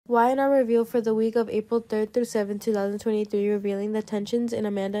Y&R reveal for the week of April 3rd through 7th, 2023, revealing the tensions in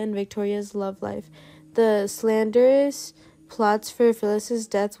Amanda and Victoria's love life. The slanderous plots for Phyllis's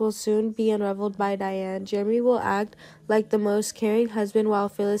death will soon be unraveled by Diane. Jeremy will act like the most caring husband while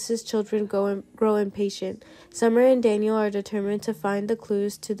Phyllis's children grow impatient. Summer and Daniel are determined to find the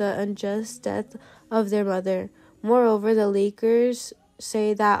clues to the unjust death of their mother. Moreover, the leakers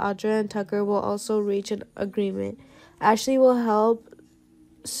say that Audra and Tucker will also reach an agreement. Ashley will help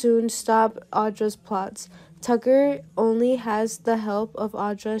soon stop Audra's plots. Tucker only has the help of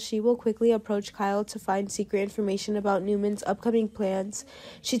Audra. She will quickly approach Kyle to find secret information about Newman's upcoming plans.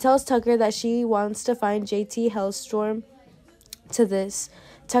 She tells Tucker that she wants to find JT Hellstorm to this.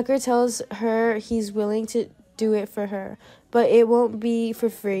 Tucker tells her he's willing to do it for her, but it won't be for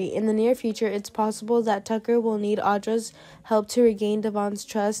free. In the near future, it's possible that Tucker will need Audra's help to regain Devon's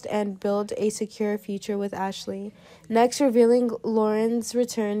trust and build a secure future with Ashley. Next, revealing Lauren's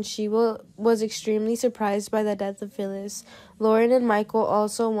return, she was extremely surprised by the death of Phyllis. Lauren and Michael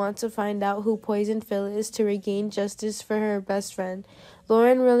also want to find out who poisoned Phyllis to regain justice for her best friend.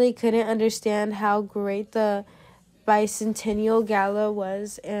 Lauren really couldn't understand how great the bicentennial gala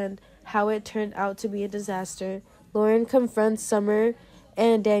was and how it turned out to be a disaster. Lauren confronts Summer,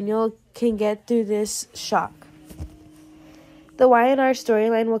 and Daniel can get through this shock. The Y&R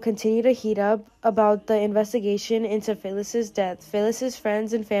storyline will continue to heat up about the investigation into Phyllis's death. Phyllis's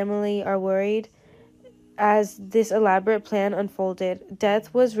friends and family are worried as this elaborate plan unfolded.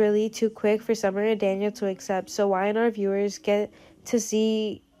 Death was really too quick for Summer and Daniel to accept, so Y&R viewers get to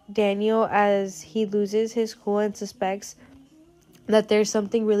see Daniel as he loses his cool and suspects that there's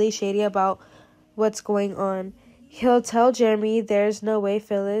something really shady about what's going on. He'll tell Jeremy there's no way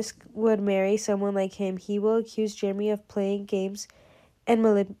Phyllis would marry someone like him. He will accuse Jeremy of playing games and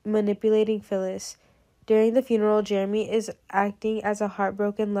manipulating Phyllis. During the funeral, Jeremy is acting as a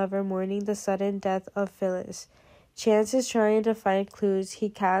heartbroken lover mourning the sudden death of Phyllis. Chance is trying to find clues. He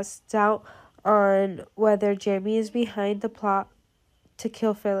casts doubt on whether Jeremy is behind the plot to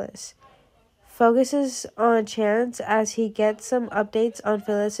kill Phyllis. Focuses on Chance as he gets some updates on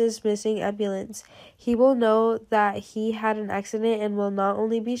Phyllis's missing ambulance. He will know that he had an accident and will not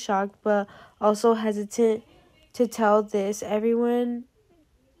only be shocked but also hesitant to tell this everyone.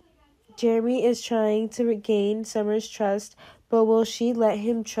 Jeremy is trying to regain Summer's trust, but will she let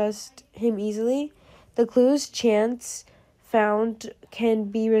him trust him easily? The clues Chance found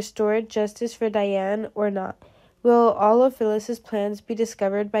can be restored justice for Diane or not. Will all of Phyllis's plans be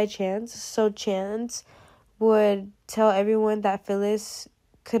discovered by Chance, so Chance would tell everyone that Phyllis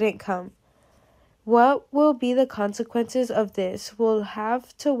couldn't come? What will be the consequences of this? We'll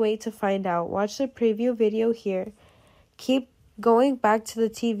have to wait to find out. Watch the preview video here. Keep going back to the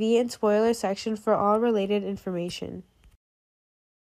TV and spoiler section for all related information.